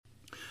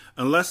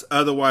Unless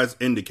otherwise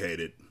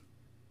indicated,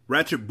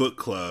 Ratchet Book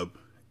Club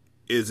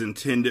is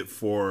intended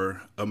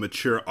for a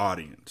mature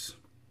audience.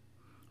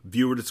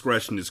 Viewer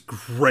discretion is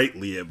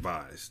greatly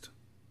advised.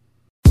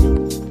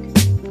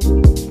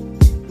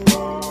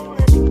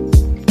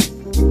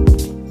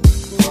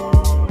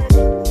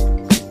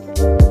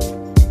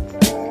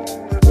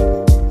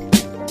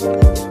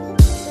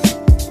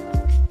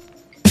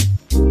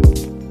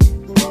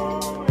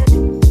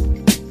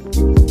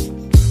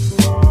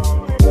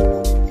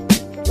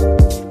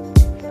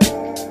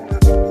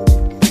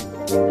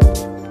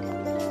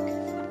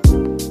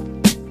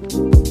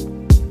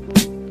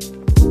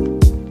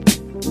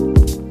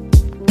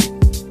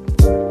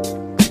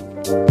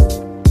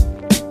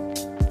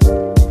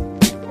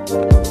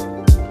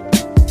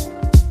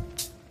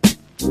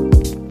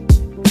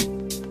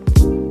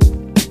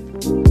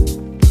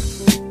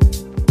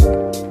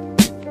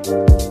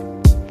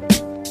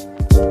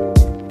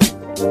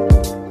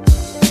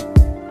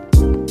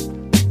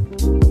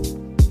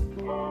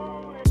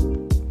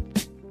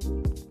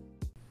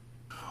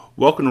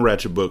 Welcome to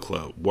Ratchet Book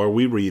Club, where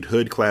we read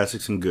hood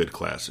classics and good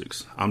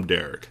classics. I'm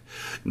Derek.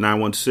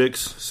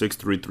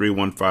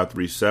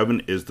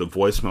 916-633-1537 is the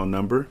voicemail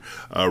number.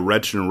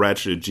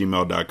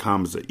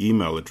 ratchetandratchet@gmail.com is the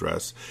email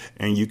address.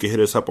 And you can hit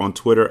us up on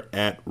Twitter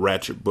at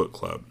Ratchet Book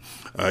Club.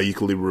 You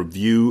can leave a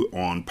review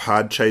on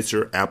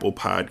Podchaser, Apple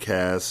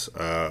Podcasts,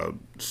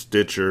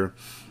 Stitcher,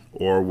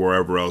 or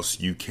wherever else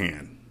you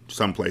can.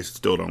 Some places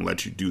still don't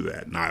let you do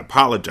that. And I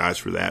apologize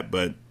for that,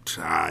 but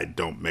I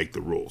don't make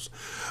the rules.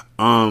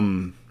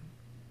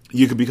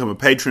 You can become a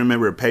Patreon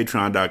member at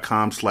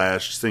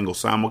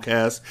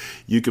patreon.com/singlesimulcast.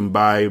 You can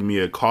buy me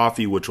a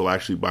coffee, which will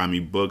actually buy me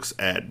books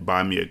at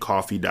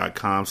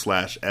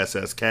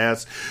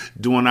buymeacoffee.com/sscast.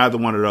 Doing either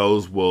one of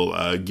those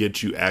will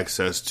get you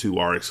access to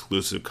our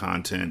exclusive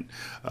content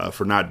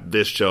for not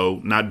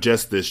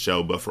just this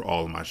show, but for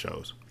all of my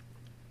shows.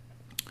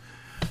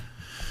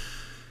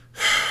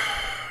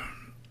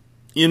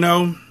 You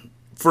know,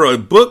 for a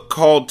book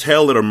called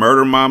Tale of the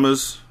Murder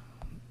Mamas,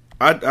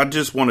 I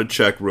just want to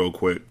check real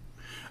quick.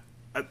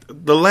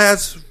 The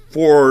last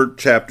 4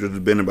 chapters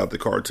have been about the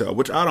cartel,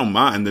 which I don't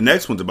mind. The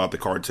next one's about the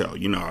cartel.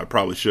 You know, I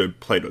probably should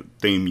play the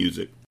theme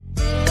music.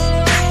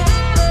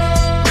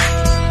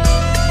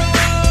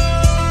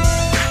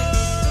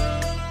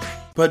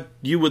 But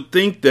you would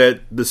think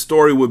that the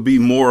story would be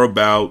more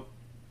about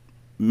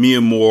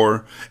Mia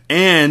Moore,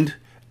 and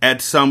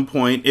at some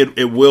point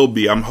it will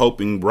be, I'm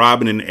hoping,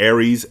 Robin and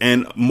Aries,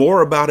 and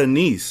more about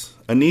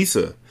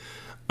Anissa.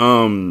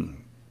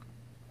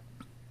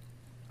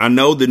 I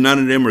know that none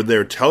of them are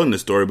there telling the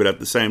story, but at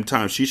the same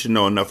time, she should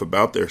know enough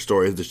about their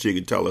stories that she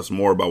could tell us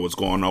more about what's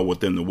going on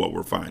with them than what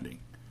we're finding.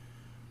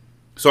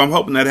 So I'm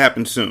hoping that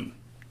happens soon.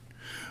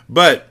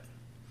 But,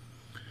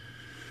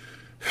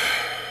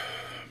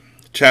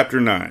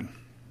 Chapter 9.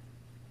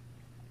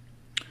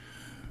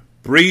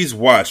 Breeze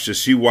watched as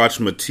she watched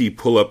Mati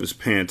pull up his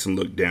pants and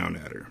look down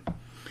at her.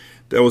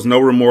 There was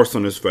no remorse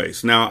on his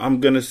face. Now, I'm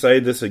going to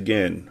say this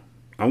again.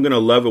 I'm going to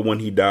love it when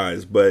he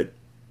dies, but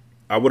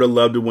I would have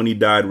loved it when he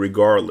died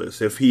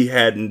regardless. If he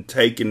hadn't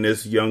taken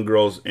this young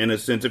girl's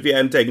innocence, if he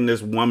hadn't taken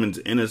this woman's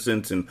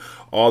innocence and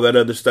all that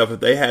other stuff,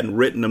 if they hadn't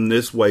written him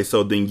this way,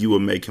 so then you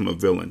would make him a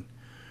villain.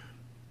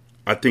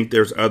 I think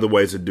there's other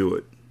ways to do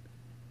it.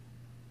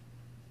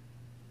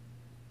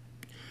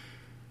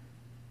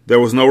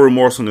 There was no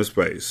remorse on his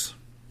face.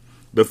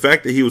 The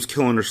fact that he was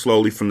killing her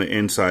slowly from the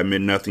inside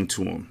meant nothing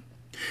to him.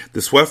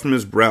 The sweat from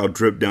his brow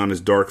dripped down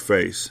his dark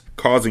face,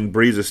 causing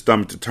Breeze's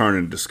stomach to turn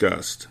in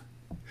disgust.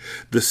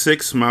 The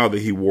sick smile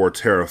that he wore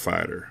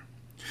terrified her.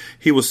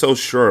 He was so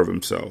sure of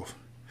himself,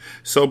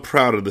 so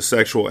proud of the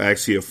sexual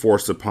acts he had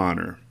forced upon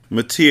her.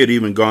 Mati had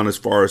even gone as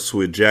far as to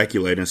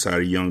ejaculate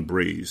inside a young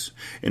Breeze,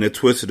 in a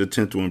twisted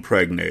attempt to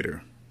impregnate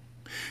her.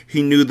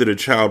 He knew that a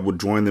child would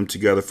join them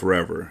together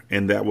forever,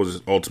 and that was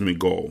his ultimate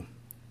goal.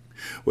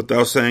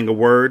 Without saying a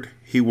word,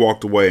 he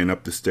walked away and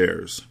up the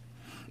stairs.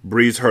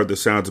 Breeze heard the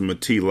sounds of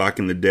Mati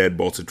locking the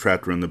deadbolts that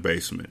trapped her in the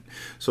basement.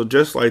 So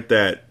just like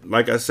that,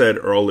 like I said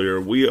earlier,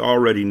 we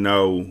already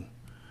know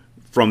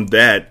from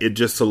that, it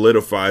just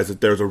solidifies that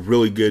there's a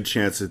really good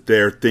chance that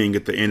their thing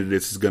at the end of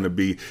this is going to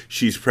be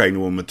she's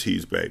pregnant with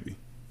Mati's baby.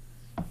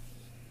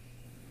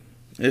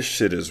 This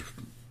shit is...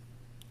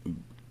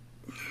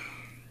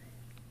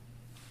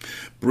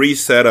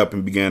 Breeze sat up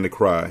and began to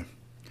cry.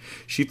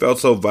 She felt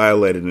so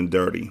violated and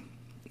dirty.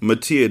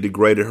 Mati had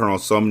degraded her on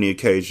so many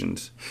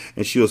occasions,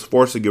 and she was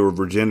forced to give her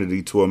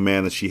virginity to a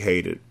man that she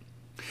hated.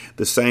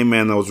 The same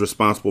man that was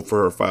responsible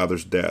for her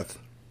father's death.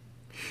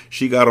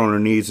 She got on her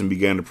knees and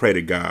began to pray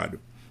to God,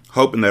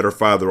 hoping that her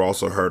father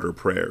also heard her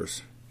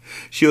prayers.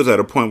 She was at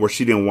a point where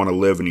she didn't want to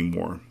live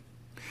anymore.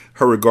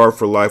 Her regard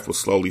for life was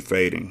slowly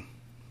fading.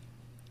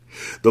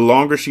 The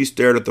longer she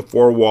stared at the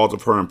 4 walls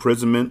of her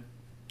imprisonment,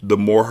 the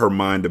more her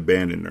mind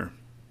abandoned her.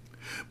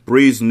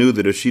 Breeze knew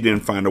that if she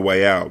didn't find a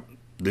way out,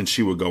 then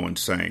she would go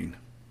insane.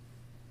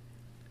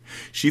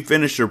 She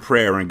finished her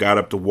prayer and got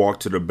up to walk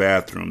to the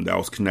bathroom that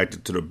was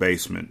connected to the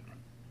basement.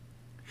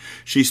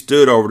 She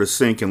stood over the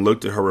sink and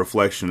looked at her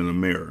reflection in the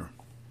mirror.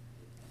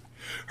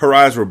 Her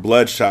eyes were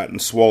bloodshot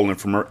and swollen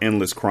from her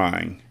endless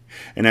crying,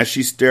 and as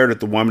she stared at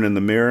the woman in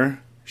the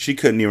mirror, she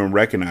couldn't even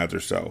recognize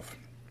herself.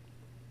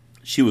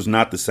 She was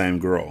not the same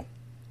girl.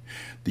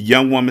 The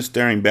young woman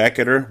staring back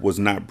at her was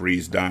not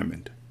Breeze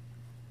Diamond.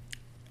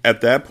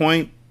 At that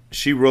point,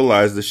 she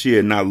realized that she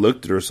had not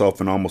looked at herself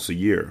in almost a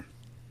year.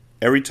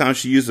 Every time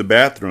she used the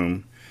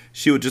bathroom,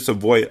 she would just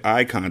avoid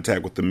eye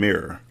contact with the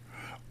mirror,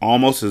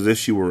 almost as if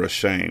she were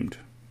ashamed.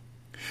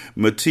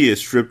 Mattia had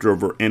stripped her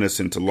of her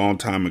innocence a long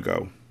time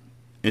ago,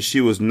 and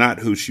she was not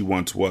who she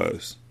once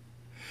was.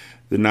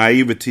 The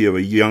naivety of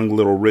a young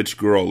little rich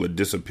girl had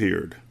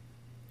disappeared.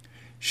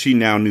 She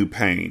now knew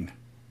pain.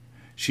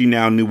 She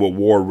now knew what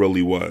war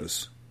really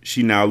was.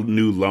 She now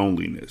knew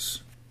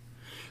loneliness.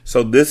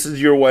 So this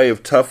is your way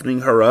of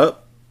toughening her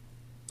up,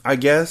 I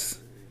guess?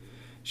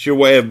 It's your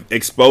way of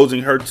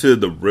exposing her to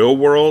the real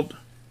world,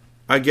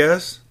 I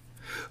guess?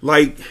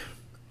 Like,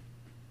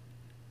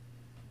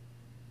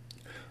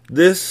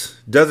 this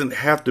doesn't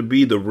have to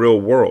be the real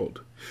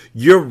world.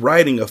 You're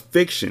writing a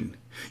fiction.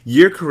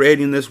 You're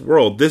creating this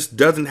world. This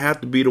doesn't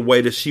have to be the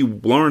way that she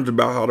learns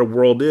about how the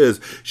world is.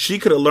 She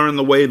could have learned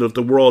the way that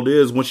the world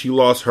is when she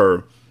lost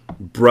her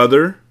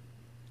brother,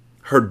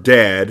 her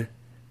dad,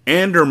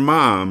 and her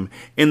mom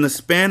in the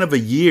span of a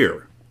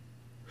year.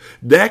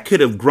 That could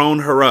have grown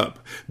her up.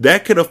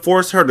 That could have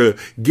forced her to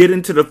get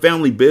into the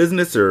family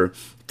business or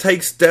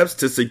take steps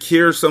to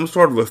secure some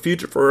sort of a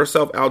future for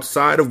herself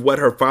outside of what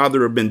her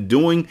father had been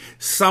doing.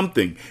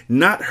 Something.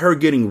 Not her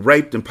getting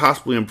raped and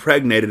possibly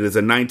impregnated as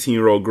a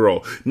 19-year-old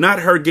girl. Not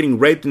her getting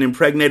raped and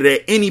impregnated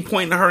at any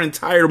point in her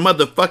entire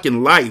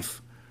motherfucking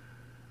life.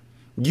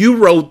 You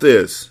wrote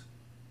this.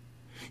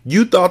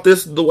 You thought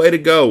this is the way to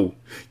go.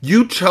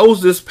 You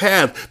chose this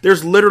path.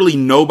 There's literally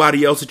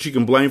nobody else that you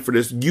can blame for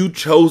this. You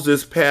chose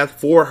this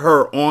path for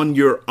her on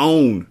your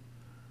own.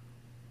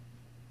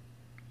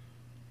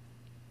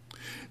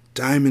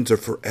 Diamonds are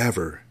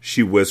forever,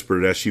 she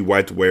whispered as she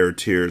wiped away her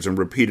tears and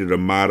repeated a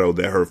motto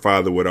that her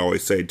father would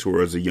always say to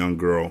her as a young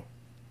girl.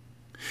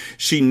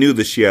 She knew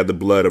that she had the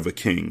blood of a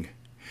king,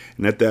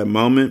 and at that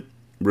moment,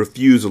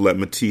 refused to let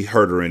Matisse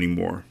hurt her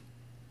anymore.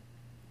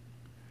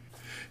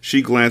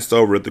 She glanced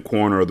over at the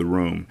corner of the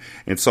room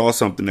and saw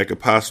something that could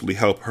possibly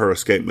help her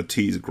escape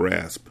Matisse's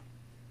grasp.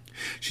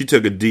 She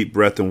took a deep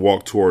breath and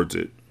walked towards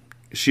it.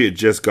 She had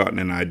just gotten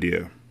an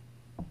idea.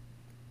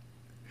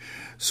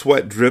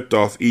 Sweat dripped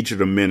off each of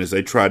the men as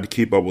they tried to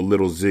keep up with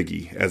little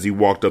Ziggy as he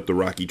walked up the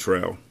rocky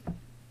trail.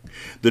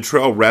 The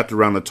trail wrapped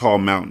around a tall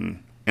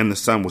mountain, and the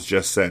sun was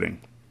just setting.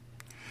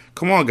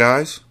 "Come on,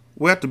 guys.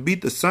 We have to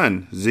beat the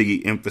sun,"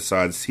 Ziggy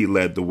emphasized as he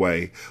led the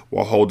way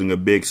while holding a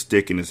big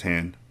stick in his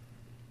hand.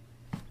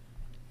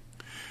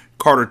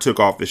 Carter took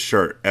off his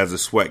shirt as the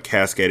sweat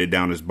cascaded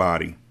down his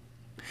body.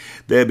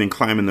 They had been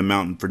climbing the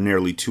mountain for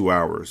nearly 2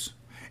 hours,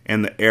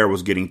 and the air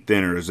was getting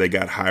thinner as they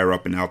got higher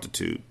up in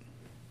altitude.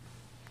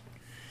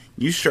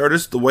 "You sure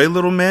this is the way,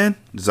 little man?"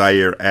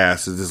 Zaire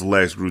asked as his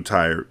legs grew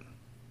tired.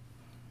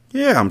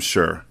 "Yeah, I'm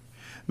sure.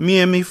 Me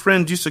and me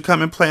friends used to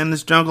come and play in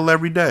this jungle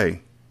every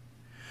day.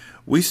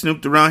 We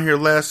snooped around here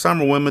last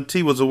summer when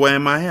Matisse was away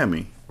in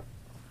Miami."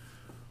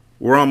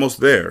 "We're almost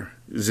there,"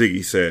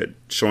 Ziggy said,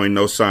 showing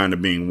no sign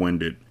of being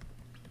winded.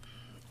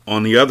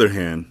 On the other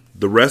hand,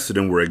 the rest of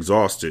them were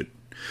exhausted,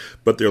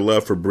 but their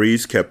love for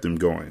Breeze kept them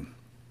going.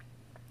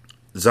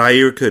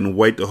 Zaire couldn't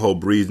wait to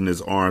hold Breeze in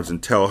his arms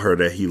and tell her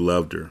that he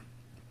loved her.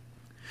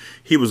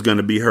 He was going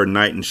to be her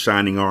knight in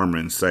shining armor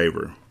and save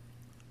her.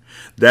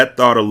 That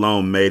thought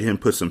alone made him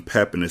put some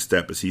pep in his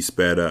step as he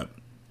sped up,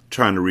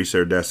 trying to reach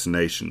their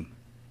destination.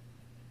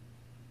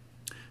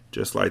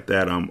 Just like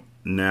that, I'm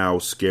now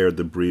scared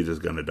that Breeze is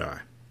going to die.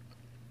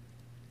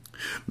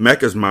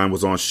 Mecca's mind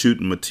was on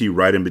shooting Matisse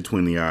right in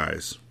between the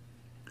eyes.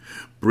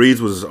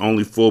 Breeze was his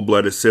only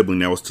full-blooded sibling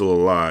that was still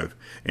alive,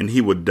 and he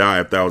would die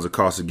if that was the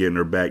cost of getting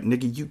her back.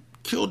 "Nigga, you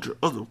killed your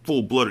other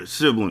full-blooded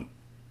sibling."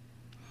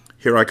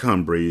 "Here I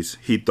come, Breeze,"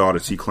 he thought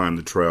as he climbed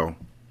the trail.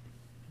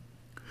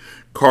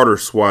 Carter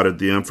swatted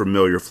the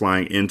unfamiliar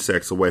flying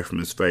insects away from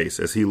his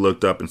face as he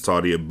looked up and saw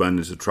the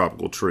abundance of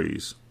tropical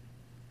trees.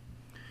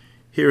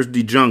 "Here's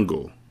the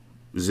jungle,"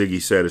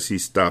 Ziggy said as he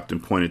stopped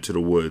and pointed to the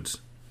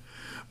woods.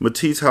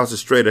 "Matisse's house is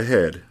straight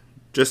ahead.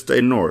 Just stay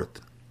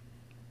north."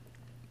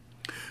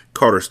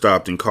 Carter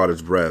stopped and caught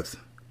his breath,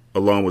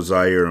 along with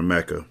Zaire and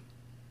Mecca.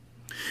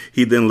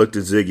 He then looked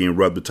at Ziggy and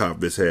rubbed the top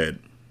of his head.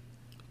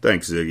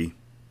 "Thanks, Ziggy.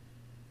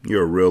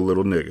 You're a real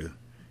little nigga,"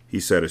 he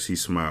said as he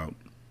smiled.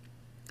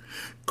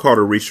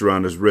 Carter reached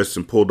around his wrist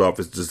and pulled off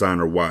his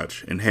designer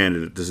watch and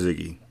handed it to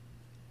Ziggy.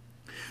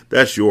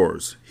 "That's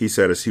yours," he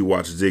said as he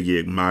watched Ziggy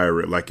admire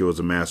it like it was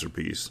a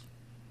masterpiece.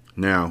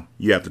 "Now,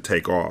 you have to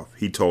take off,"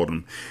 he told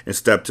him, and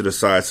stepped to the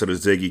side so that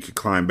Ziggy could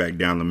climb back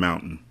down the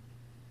mountain.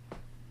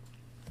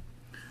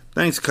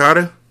 "Thanks,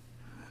 Carter,"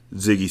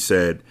 Ziggy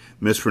said,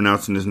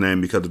 mispronouncing his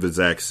name because of his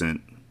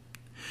accent.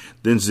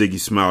 Then Ziggy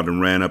smiled and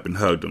ran up and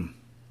hugged him.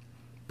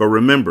 "But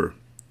remember,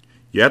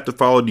 you have to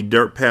follow the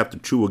dirt path or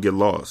you will get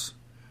lost.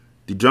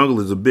 The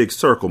jungle is a big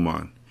circle,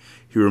 man,"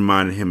 he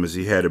reminded him as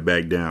he headed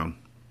back down.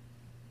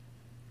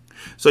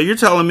 So you're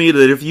telling me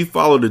that if you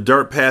follow the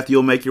dirt path,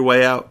 you'll make your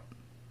way out?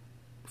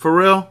 For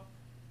real?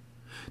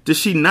 Does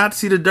she not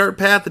see the dirt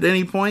path at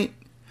any point?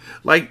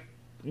 Like,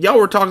 y'all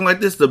were talking like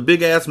this, the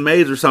big ass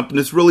maze or something.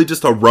 It's really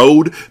just a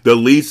road that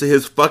leads to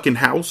his fucking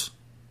house?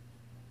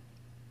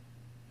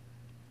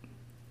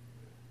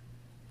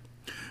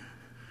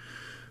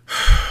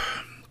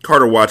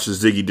 Carter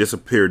watches Ziggy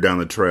disappear down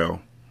the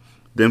trail,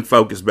 then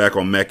focused back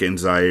on Mecca and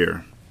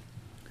Zaire.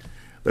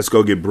 Let's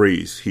go get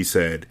Breeze, he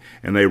said,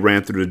 and they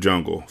ran through the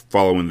jungle,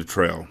 following the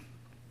trail.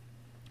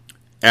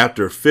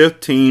 After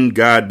 15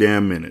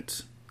 goddamn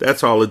minutes,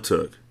 that's all it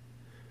took.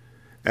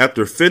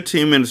 After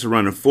 15 minutes of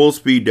running full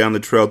speed down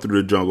the trail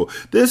through the jungle,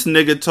 this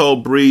nigga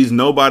told Breeze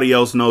nobody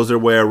else knows their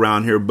way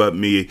around here but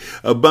me.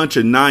 A bunch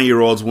of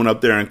 9-year-olds went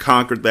up there and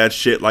conquered that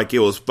shit like it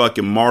was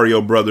fucking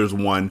Mario Brothers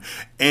 1,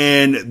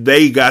 and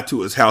they got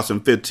to his house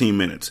in 15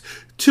 minutes.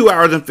 2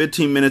 hours and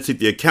 15 minutes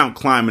if you count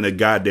climbing a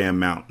goddamn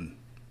mountain.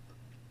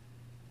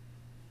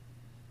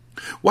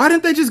 Why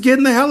didn't they just get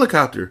in the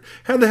helicopter?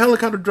 Have the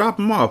helicopter drop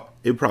him off.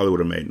 It probably would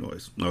have made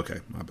noise. Okay,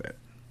 my bad.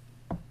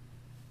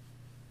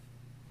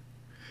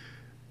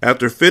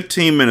 After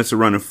 15 minutes of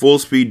running full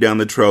speed down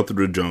the trail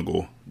through the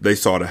jungle, they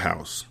saw the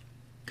house.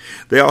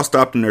 They all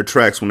stopped in their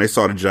tracks when they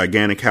saw the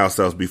gigantic house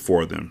that was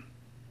before them.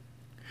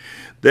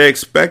 They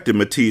expected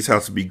Matisse'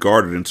 house to be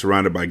guarded and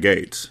surrounded by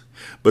gates,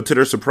 but to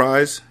their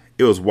surprise,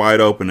 it was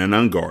wide open and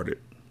unguarded.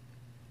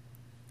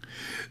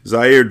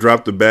 Zaire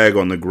dropped the bag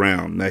on the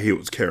ground that he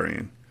was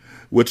carrying,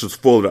 which was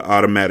full of the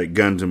automatic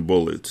guns and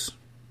bullets.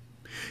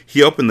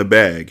 He opened the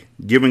bag,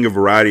 giving a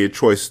variety of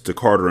choices to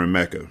Carter and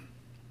Mecca.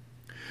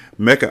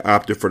 Mecca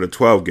opted for the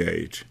 12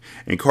 gauge,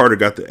 and Carter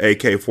got the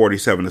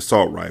AK-47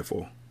 assault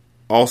rifle,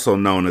 also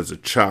known as a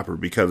chopper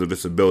because of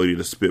its ability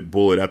to spit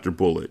bullet after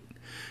bullet,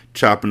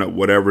 chopping up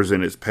whatever's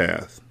in its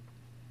path.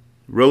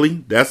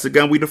 Really? That's the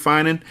gun we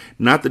defining?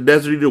 Not the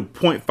Desert Eagle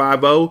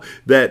 .50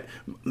 that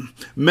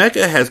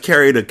Mecca has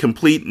carried a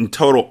complete and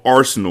total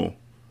arsenal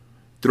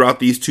throughout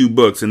these two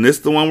books, and this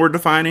the one we're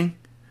defining?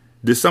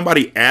 Did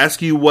somebody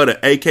ask you what an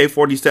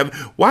AK-47...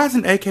 Why is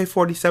an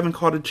AK-47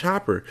 called a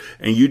chopper?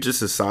 And you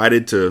just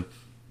decided to...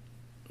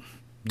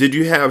 Did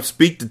you have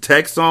speak to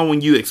text on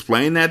when you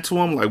explained that to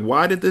them? Like,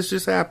 why did this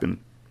just happen?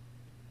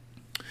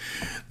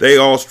 They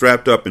all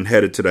strapped up and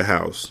headed to the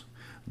house.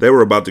 They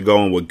were about to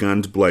go in with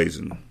guns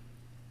blazing.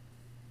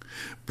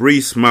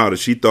 Bree smiled as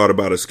she thought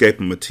about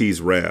escaping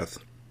Matisse's wrath.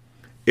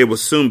 It would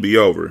soon be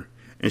over,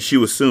 and she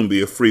would soon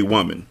be a free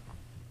woman.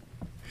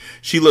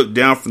 She looked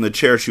down from the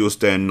chair she was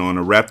standing on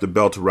and wrapped the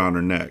belt around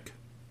her neck.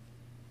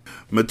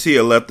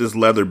 Mattia left this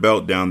leather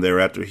belt down there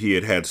after he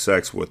had had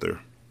sex with her.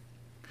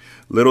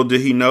 Little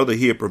did he know that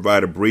he had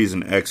provided Breeze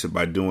an exit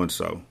by doing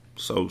so.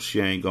 So she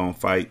ain't gonna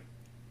fight.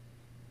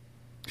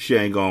 She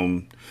ain't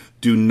gonna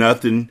do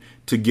nothing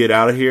to get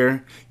out of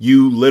here.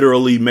 You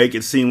literally make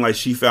it seem like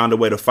she found a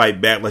way to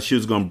fight back, like she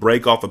was gonna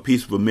break off a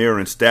piece of a mirror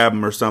and stab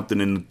him or something,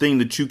 and the thing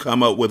that you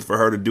come up with for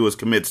her to do is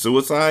commit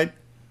suicide?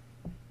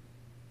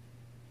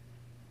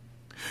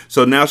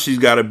 So now she's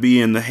got to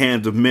be in the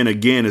hands of men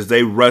again as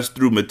they rush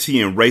through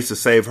Mattia and race to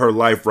save her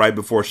life right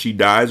before she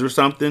dies or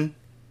something?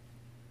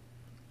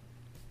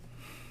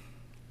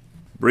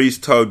 Breeze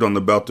tugged on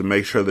the belt to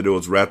make sure that it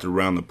was wrapped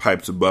around the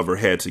pipes above her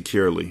head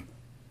securely.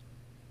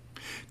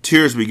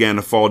 Tears began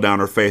to fall down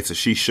her face as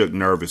she shook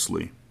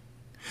nervously.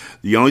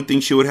 The only thing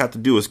she would have to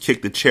do was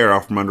kick the chair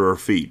off from under her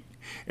feet,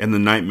 and the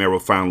nightmare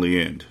would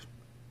finally end.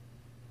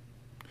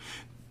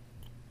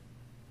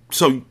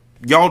 So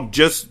y'all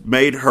just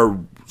made her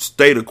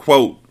state a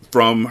quote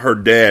from her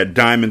dad,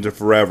 Diamonds Are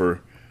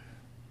Forever,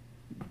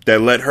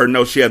 that let her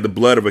know she had the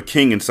blood of a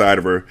king inside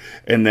of her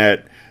and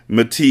that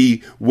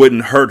Matisse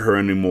wouldn't hurt her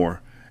anymore.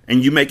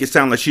 And you make it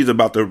sound like she's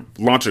about to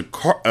launch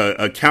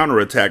a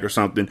counterattack or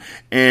something,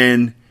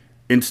 and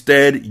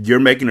instead you're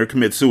making her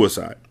commit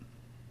suicide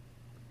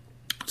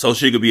so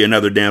she could be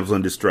another damsel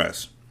in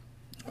distress.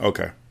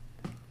 Okay.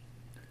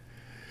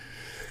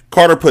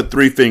 Carter put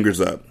 3 fingers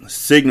up,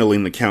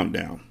 signaling the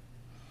countdown.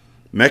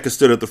 Mecca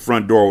stood at the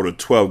front door with a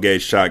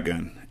 12-gauge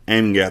shotgun,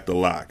 aiming at the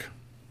lock.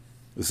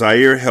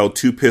 Zaire held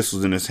 2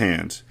 pistols in his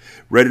hands,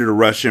 ready to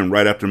rush in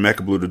right after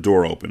Mecca blew the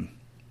door open.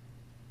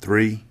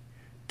 3,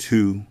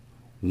 2,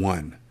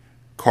 1,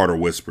 Carter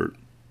whispered.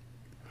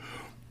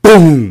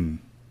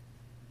 Boom!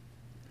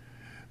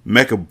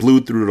 Mecca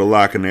blew through the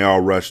lock and they all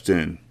rushed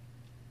in.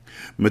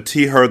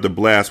 Matisse heard the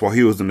blast while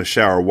he was in the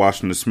shower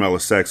washing the smell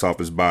of sex off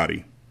his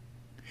body.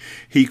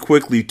 He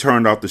quickly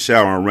turned off the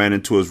shower and ran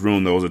into his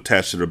room that was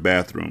attached to the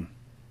bathroom.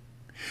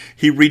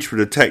 He reached for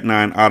the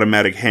Tech-9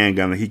 automatic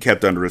handgun that he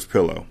kept under his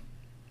pillow.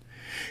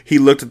 He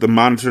looked at the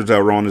monitors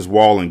that were on his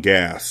wall and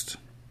gasped.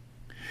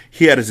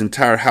 He had his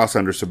entire house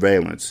under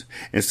surveillance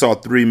and saw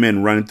 3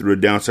 men running through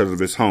the downstairs of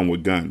his home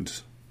with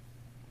guns.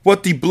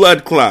 What the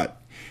blood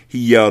clot? He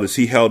yelled as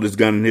he held his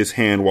gun in his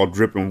hand while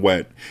dripping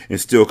wet and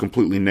still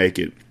completely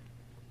naked.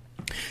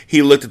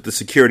 He looked at the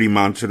security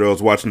monitor that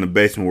was watching the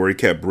basement where he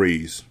kept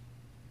Breeze.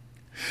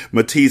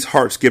 Matisse's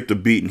heart skipped a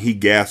beat and he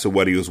gasped at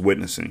what he was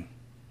witnessing.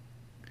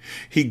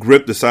 He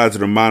gripped the sides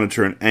of the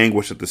monitor in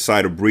anguish at the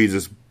sight of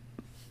Breeze's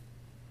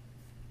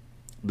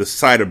the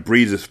sight of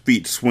Breeze's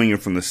feet swinging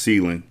from the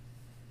ceiling.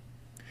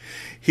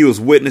 He was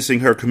witnessing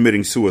her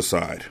committing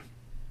suicide.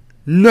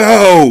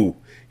 "No!"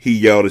 he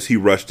yelled as he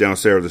rushed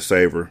downstairs to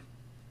save her.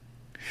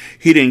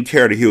 He didn't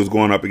care that he was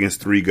going up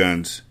against 3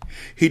 guns.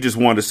 He just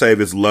wanted to save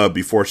his love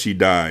before she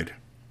died.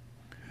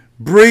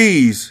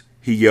 "Breeze!"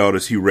 he yelled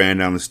as he ran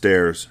down the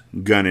stairs,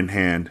 gun in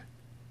hand.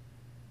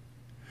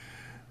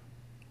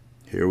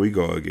 Here we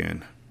go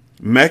again.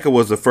 Mecca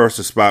was the first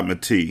to spot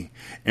Mati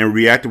and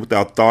reacted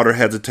without thought or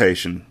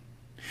hesitation.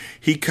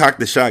 He cocked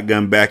the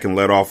shotgun back and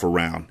let off a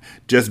round,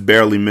 just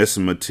barely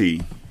missing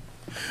Mati.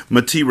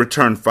 Mati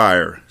returned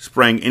fire,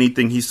 spraying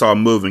anything he saw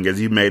moving as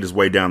he made his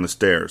way down the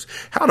stairs.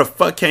 How the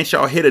fuck can't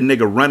y'all hit a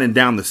nigga running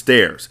down the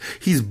stairs?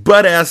 He's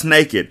butt-ass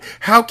naked.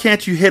 How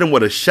can't you hit him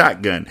with a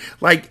shotgun?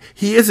 Like,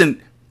 he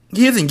isn't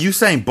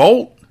Usain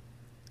Bolt.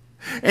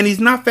 And he's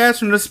not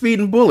faster than a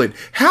speeding bullet.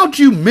 How'd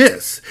you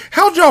miss?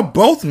 How'd y'all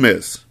both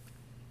miss?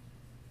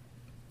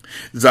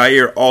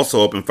 Zaire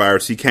also opened fire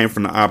as he came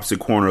from the opposite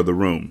corner of the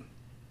room.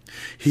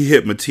 He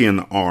hit Mati in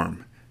the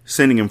arm,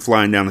 sending him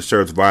flying down the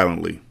stairs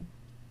violently.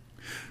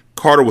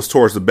 Carter was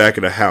towards the back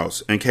of the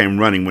house and came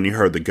running when he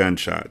heard the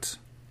gunshots.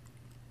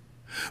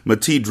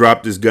 Mati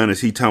dropped his gun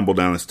as he tumbled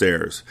down the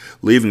stairs,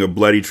 leaving a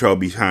bloody trail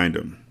behind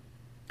him.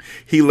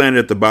 He landed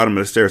at the bottom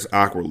of the stairs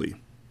awkwardly.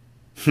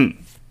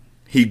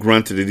 He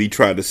grunted as he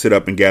tried to sit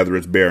up and gather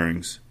his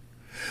bearings.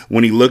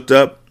 When he looked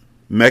up,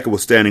 Mecca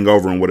was standing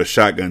over him with a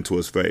shotgun to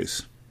his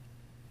face.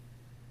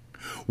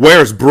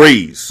 "Where's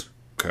Breeze?"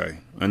 Okay,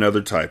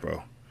 another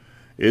typo.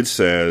 It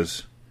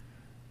says,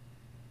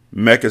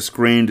 Mecca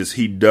screamed as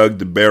he dug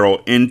the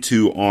barrel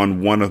into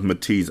on one of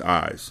Mati's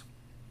eyes.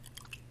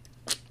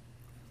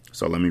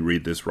 So let me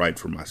read this right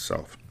for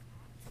myself.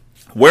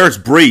 "Where's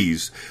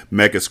Breeze?"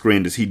 Mecca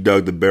screamed as he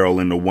dug the barrel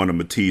into one of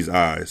Mati's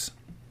eyes.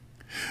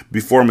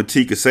 Before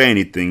Mati could say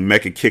anything,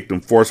 Mecca kicked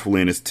him forcefully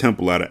in his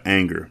temple out of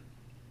anger.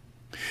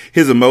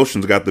 His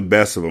emotions got the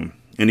best of him,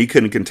 and he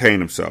couldn't contain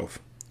himself.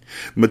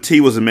 Mati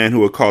was a man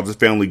who had caused his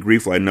family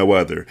grief like no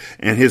other,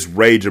 and his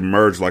rage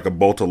emerged like a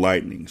bolt of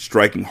lightning,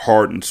 striking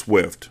hard and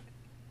swift.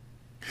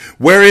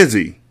 "Where is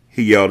he?"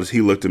 he yelled as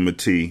he looked at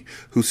Mati,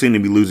 who seemed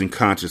to be losing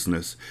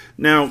consciousness.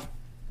 Now,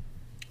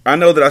 I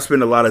know that I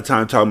spend a lot of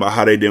time talking about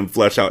how they didn't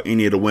flesh out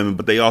any of the women,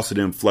 but they also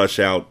didn't flesh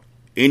out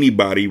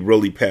anybody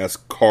really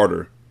past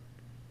Carter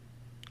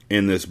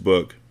in this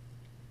book.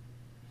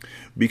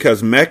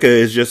 Because Mecca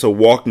is just a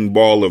walking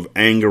ball of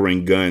anger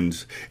and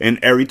guns. And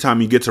every time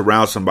he gets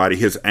around somebody,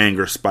 his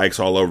anger spikes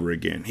all over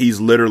again. He's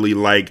literally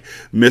like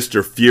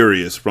Mr.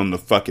 Furious from the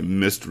fucking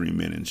Mystery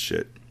Men and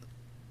shit.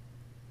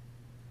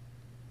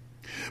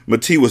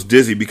 Mati was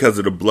dizzy because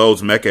of the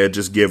blows Mecca had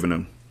just given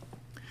him.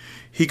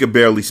 He could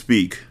barely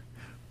speak.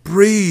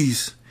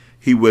 "Breeze,"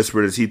 he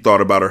whispered as he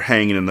thought about her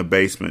hanging in the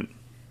basement.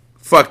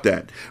 "Fuck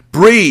that.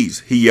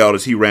 Breeze," he yelled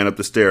as he ran up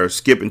the stairs,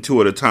 skipping 2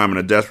 at a time in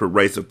a desperate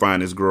race to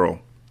find his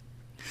girl.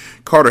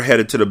 Carter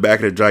headed to the back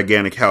of the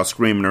gigantic house,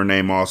 screaming her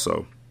name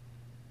also.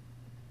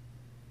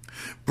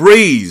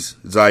 "Breeze,"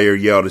 Zaire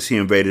yelled as he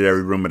invaded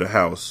every room of the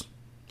house.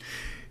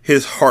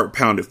 His heart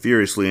pounded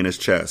furiously in his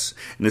chest,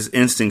 and his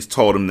instincts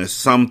told him that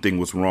something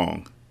was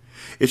wrong.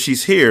 If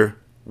she's here,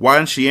 why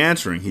isn't she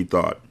answering, he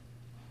thought.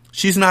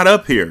 "She's not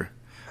up here.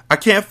 I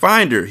can't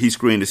find her," he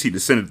screamed as he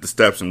descended the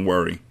steps in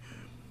worry.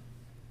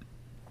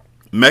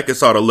 Mecca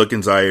saw the look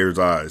in Zaire's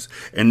eyes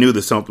and knew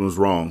that something was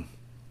wrong.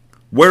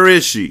 "Where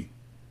is she?"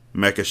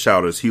 Mecca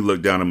shouted as he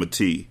looked down at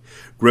Mati,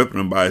 gripping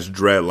him by his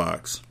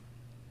dreadlocks.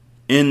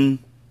 "In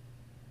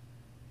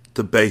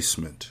the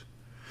basement,"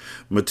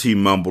 Mati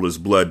mumbled as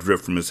blood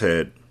dripped from his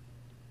head.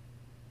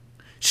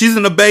 "She's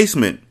in the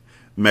basement,"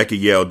 Mecca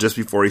yelled just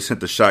before he sent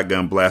the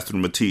shotgun blast through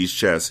Mati's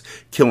chest,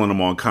 killing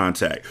him on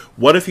contact.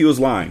 What if he was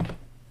lying?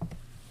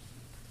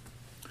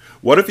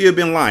 What if he had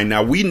been lying?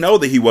 Now, we know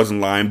that he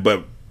wasn't lying,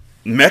 but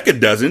Mecca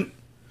doesn't.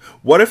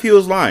 What if he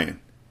was lying?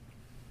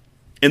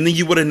 And then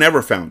you would have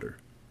never found her.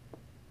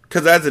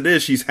 Because as it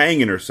is, she's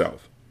hanging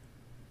herself.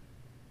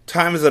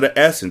 Time is of the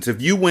essence.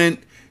 If you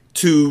went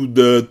to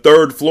the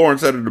 3rd floor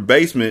instead of the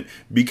basement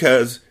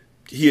because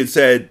he had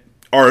said,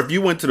 or if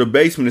you went to the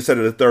basement instead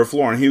of the 3rd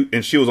floor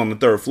and she was on the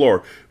 3rd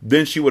floor,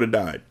 then she would have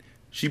died.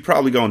 She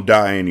probably gonna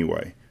die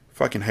anyway.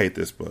 Fucking hate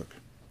this book.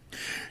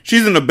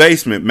 "She's in the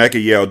basement," Mecca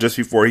yelled just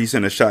before he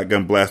sent a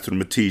shotgun blast through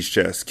Mati's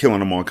chest, killing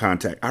him on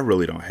contact. I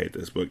really don't hate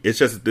this book. It's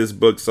just that this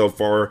book so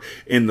far,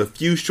 in the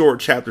few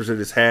short chapters it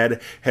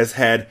has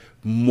had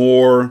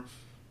more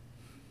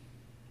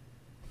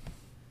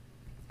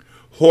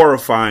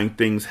horrifying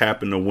things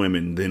happen to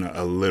women than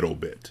a little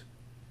bit.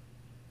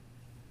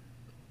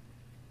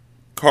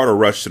 Carter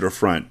rushed to the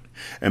front,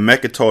 and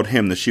Mecca told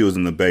him that she was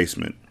in the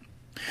basement.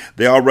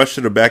 They all rushed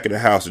to the back of the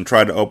house and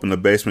tried to open the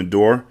basement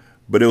door,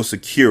 but it was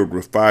secured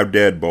with 5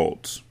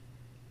 deadbolts.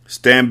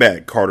 "Stand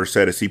back," Carter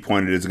said as he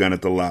pointed his gun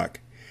at the lock.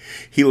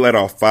 He let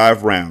off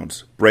 5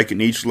 rounds,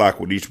 breaking each lock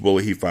with each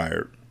bullet he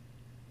fired.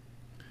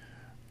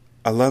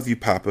 "I love you,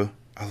 Papa.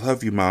 I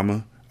love you,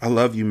 Mama. I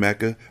love you,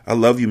 Mecca. I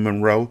love you,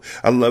 Monroe.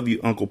 I love you,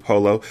 Uncle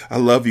Polo. I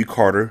love you,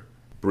 Carter,"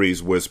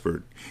 Breeze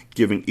whispered,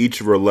 giving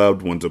each of her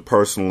loved ones a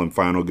personal and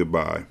final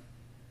goodbye.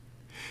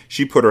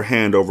 She put her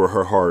hand over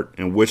her heart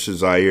and wished that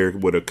Zaire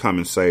would have come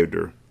and saved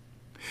her.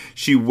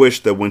 She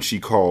wished that when she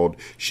called,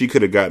 she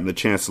could have gotten the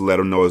chance to let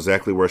him know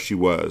exactly where she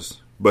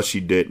was, but she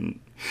didn't.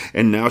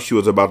 And now she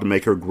was about to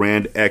make her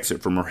grand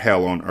exit from her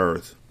hell on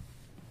earth.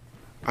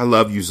 "I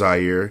love you,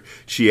 Zaire,"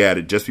 she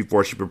added just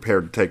before she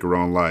prepared to take her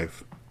own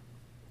life.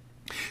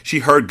 She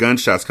heard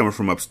gunshots coming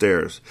from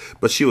upstairs,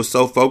 but she was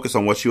so focused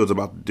on what she was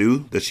about to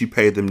do that she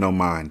paid them no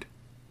mind.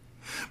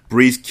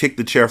 Breeze kicked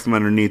the chair from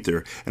underneath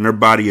her, and her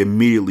body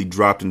immediately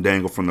dropped and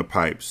dangled from the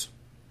pipes.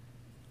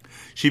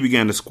 She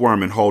began to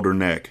squirm and hold her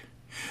neck.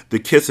 The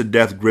kiss of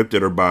death gripped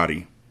at her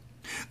body.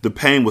 The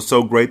pain was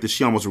so great that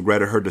she almost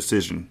regretted her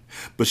decision,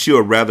 but she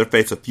would rather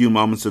face a few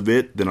moments of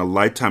it than a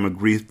lifetime of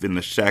grief in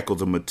the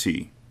shackles of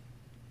Mati.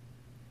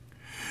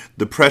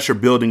 The pressure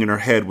building in her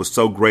head was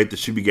so great that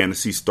she began to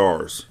see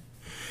stars.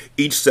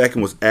 Each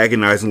second was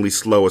agonizingly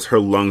slow as her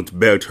lungs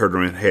begged her to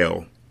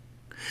inhale.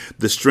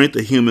 The strength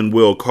of human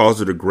will caused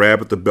her to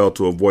grab at the belt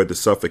to avoid the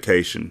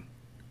suffocation.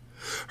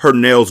 Her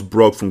nails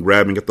broke from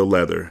grabbing at the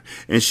leather,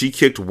 and she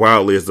kicked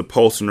wildly as the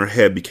pulse in her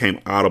head became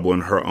audible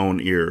in her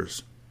own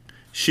ears.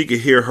 She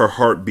could hear her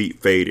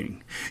heartbeat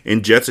fading,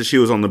 and just as she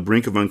was on the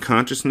brink of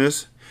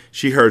unconsciousness,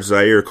 she heard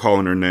Zaire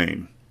calling her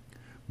name.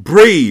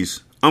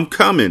 "Breeze, I'm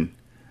coming!"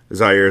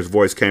 Zaire's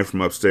voice came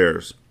from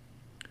upstairs.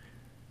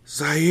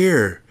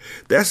 "Zaire,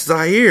 that's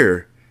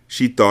Zaire,"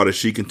 she thought as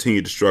she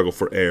continued to struggle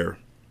for air.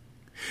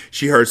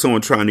 She heard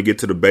someone trying to get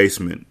to the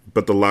basement,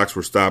 but the locks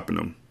were stopping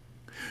them.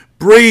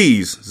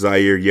 "Breeze!"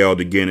 Zaire yelled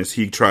again as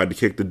he tried to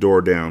kick the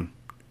door down.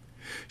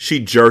 She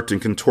jerked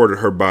and contorted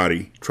her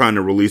body, trying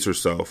to release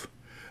herself,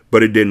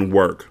 but it didn't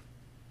work.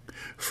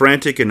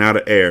 Frantic and out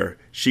of air,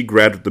 she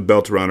grabbed at the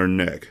belt around her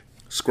neck,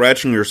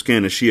 scratching her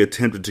skin as she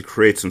attempted to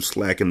create some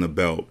slack in the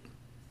belt.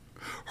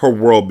 Her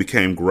world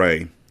became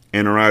gray,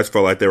 and her eyes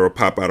felt like they would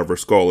pop out of her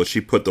skull as she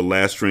put the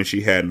last string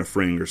she had into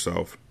freeing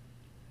herself.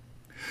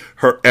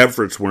 Her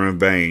efforts were in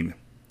vain.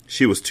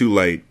 She was too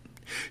late.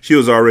 She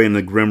was already in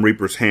the Grim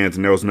Reaper's hands,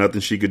 and there was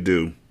nothing she could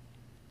do.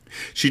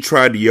 She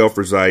tried to yell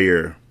for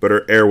Zaire, but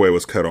her airway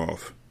was cut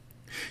off.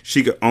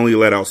 She could only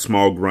let out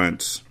small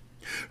grunts.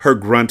 Her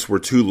grunts were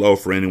too low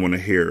for anyone to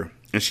hear,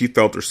 and she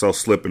felt herself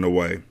slipping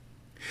away.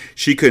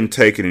 She couldn't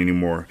take it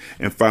anymore,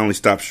 and finally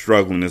stopped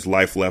struggling as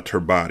life left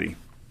her body.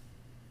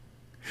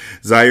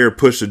 Zaire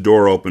pushed the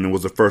door open and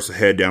was the first to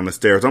head down the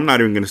stairs. I'm not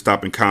even going to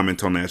stop and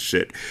comment on that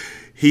shit.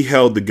 He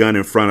held the gun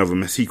in front of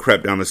him as he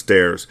crept down the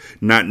stairs,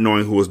 not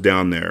knowing who was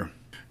down there.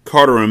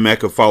 Carter and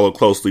Mecca followed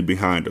closely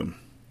behind him.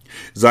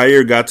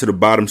 Zaire got to the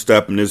bottom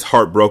step and his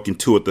heart broke in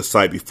two at the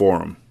sight before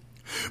him.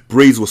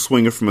 Breeze was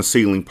swinging from a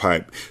ceiling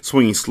pipe,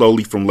 swinging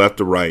slowly from left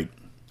to right.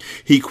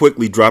 He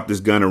quickly dropped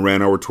his gun and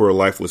ran over to her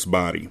lifeless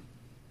body.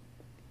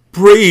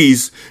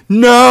 "Breeze,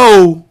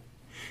 no!"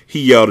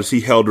 he yelled as he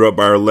held her up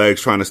by her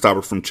legs, trying to stop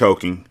her from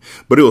choking,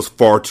 but it was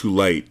far too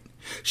late.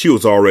 She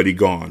was already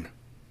gone.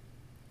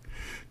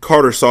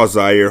 Carter saw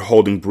Zaire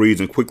holding Breeze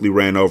and quickly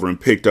ran over and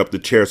picked up the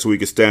chair so he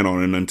could stand on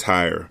it and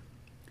untie her.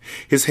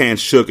 His hand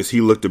shook as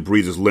he looked at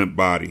Breeze's limp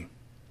body.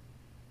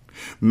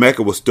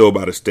 Mecca was still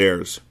by the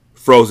stairs,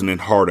 frozen in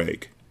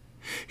heartache.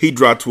 He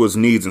dropped to his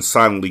knees and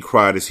silently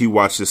cried as he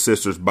watched his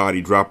sister's body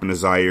drop into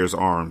Zaire's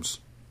arms.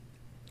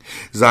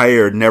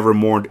 Zaire had never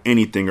mourned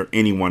anything or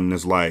anyone in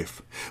his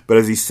life, but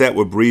as he sat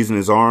with Breeze in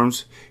his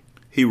arms,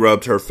 he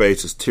rubbed her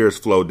face as tears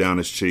flowed down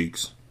his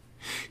cheeks.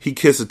 He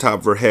kissed the top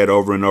of her head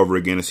over and over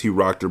again as he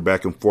rocked her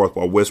back and forth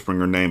while whispering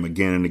her name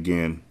again and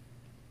again.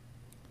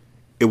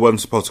 "It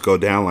wasn't supposed to go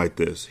down like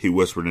this," he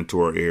whispered into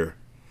her ear.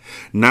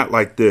 "Not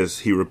like this,"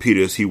 he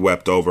repeated as he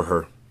wept over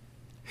her.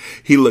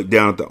 He looked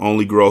down at the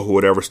only girl who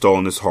had ever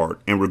stolen his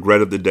heart and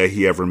regretted the day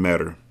he ever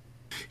met her.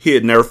 He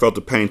had never felt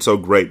a pain so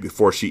great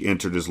before she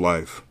entered his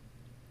life.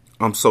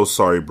 "I'm so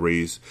sorry,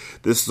 Breeze.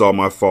 This is all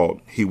my fault,"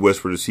 he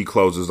whispered as he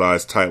closed his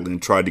eyes tightly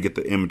and tried to get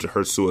the image of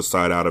her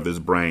suicide out of his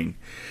brain.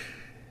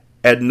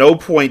 At no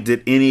point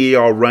did any of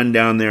y'all run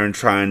down there and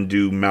try and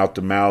do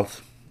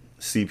mouth-to-mouth,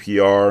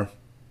 CPR,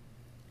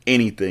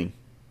 anything.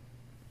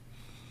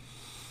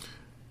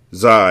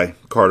 "Zai,"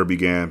 Carter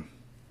began.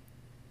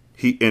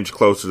 He inched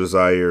closer to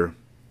Zaire.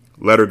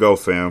 "Let her go,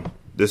 fam.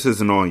 This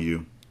isn't on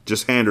you.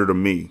 Just hand her to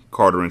me,"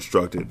 Carter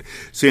instructed,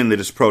 seeing that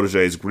his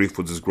protege's grief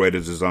was as great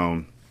as his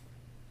own.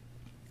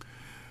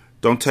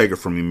 "Don't take her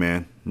from me,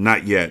 man.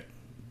 Not yet.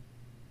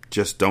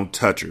 Just don't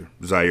touch her,"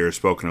 Zaire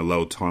spoke in a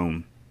low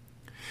tone.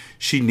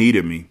 "She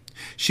needed me.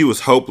 She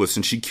was hopeless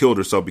and she killed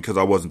herself because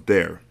I wasn't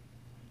there."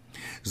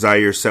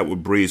 Zaire sat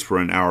with Breeze for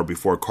an hour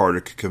before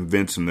Carter could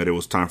convince him that it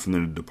was time for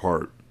them to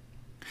depart.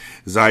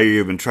 Zaire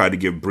even tried to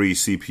give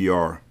Breeze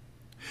CPR.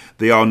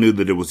 They all knew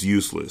that it was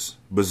useless,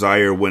 but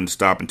Zaire wouldn't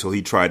stop until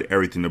he tried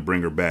everything to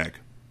bring her back.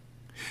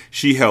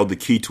 She held the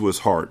key to his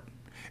heart,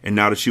 and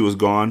now that she was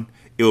gone,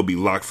 it would be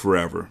locked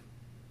forever.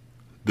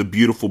 The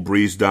beautiful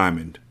Breeze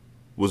Diamond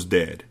was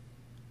dead.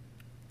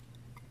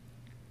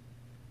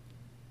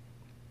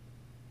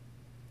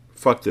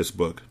 Fuck this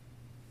book.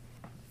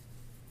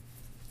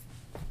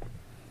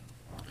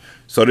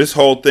 So this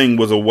whole thing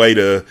was a way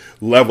to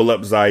level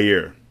up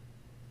Zaire.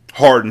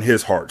 Harden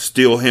his heart.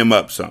 Steel him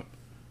up some.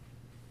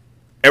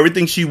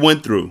 Everything she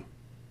went through.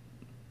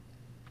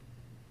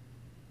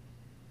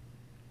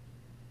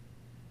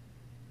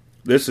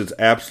 This is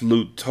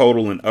absolute,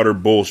 total, and utter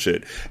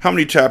bullshit. How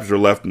many chapters are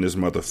left in this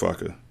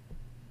motherfucker?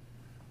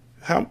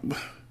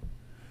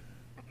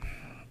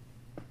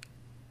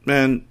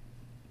 Man.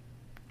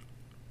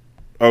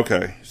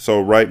 Okay,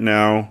 so right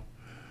now,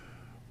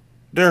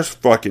 there's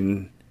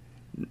fucking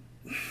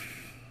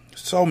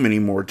so many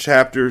more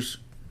chapters.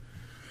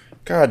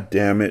 God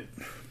damn it.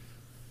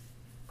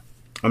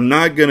 I'm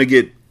not gonna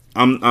get...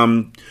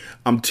 I'm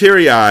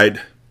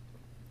teary-eyed.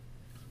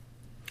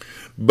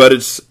 But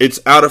it's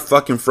out of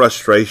fucking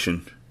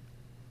frustration.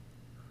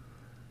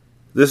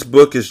 This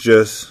book is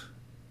just...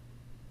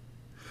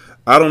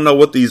 I don't know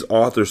what these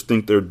authors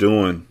think they're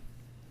doing.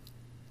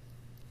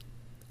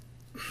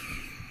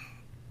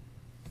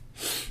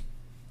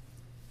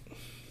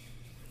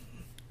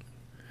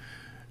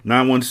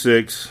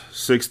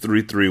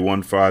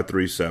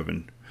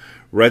 (916-633-1537).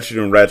 Wretched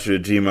and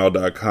Ratchet at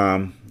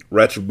gmail.com.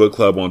 Ratchet Book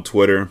Club on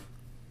Twitter.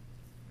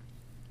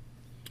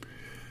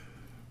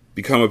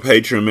 Become a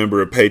Patreon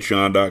member at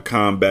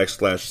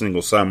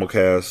patreon.com/single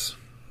simulcast.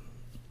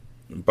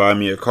 Buy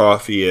me a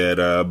coffee at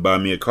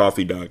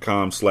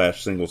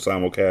buymeacoffee.com/single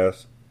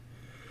simulcast.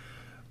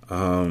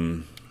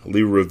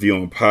 Leave a review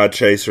on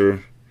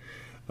Podchaser,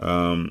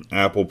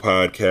 Apple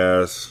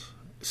Podcasts,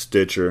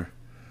 Stitcher.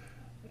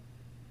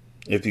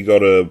 If you go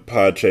to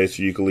Podchaser,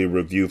 you can leave a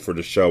review for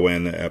the show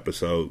and the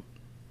episode.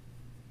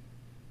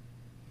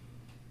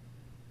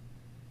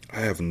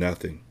 I have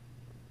nothing.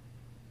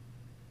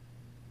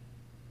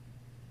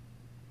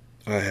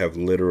 I have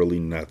literally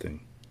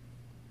nothing.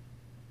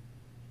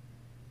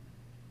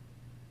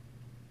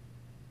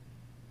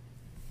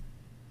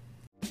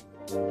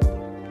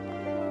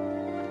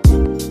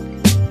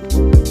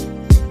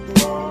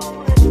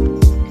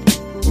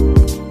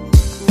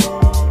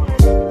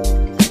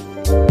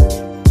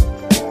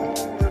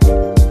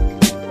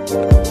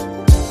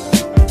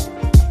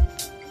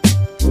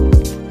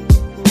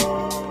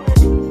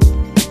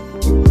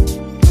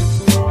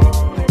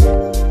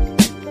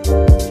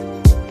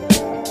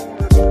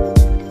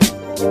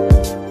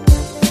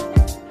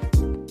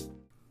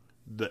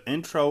 The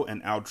intro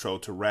and outro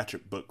to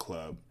Ratchet Book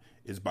Club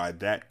is by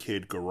That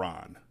Kid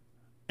Garan,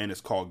 and it's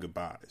called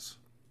Goodbyes.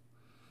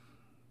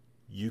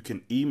 You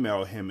can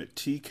email him at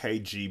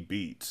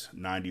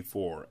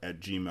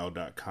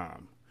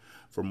tkgbeats94@gmail.com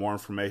for more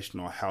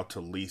information on how to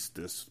lease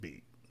this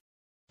beat.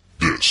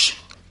 This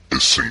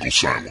is Single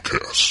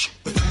Simulcast.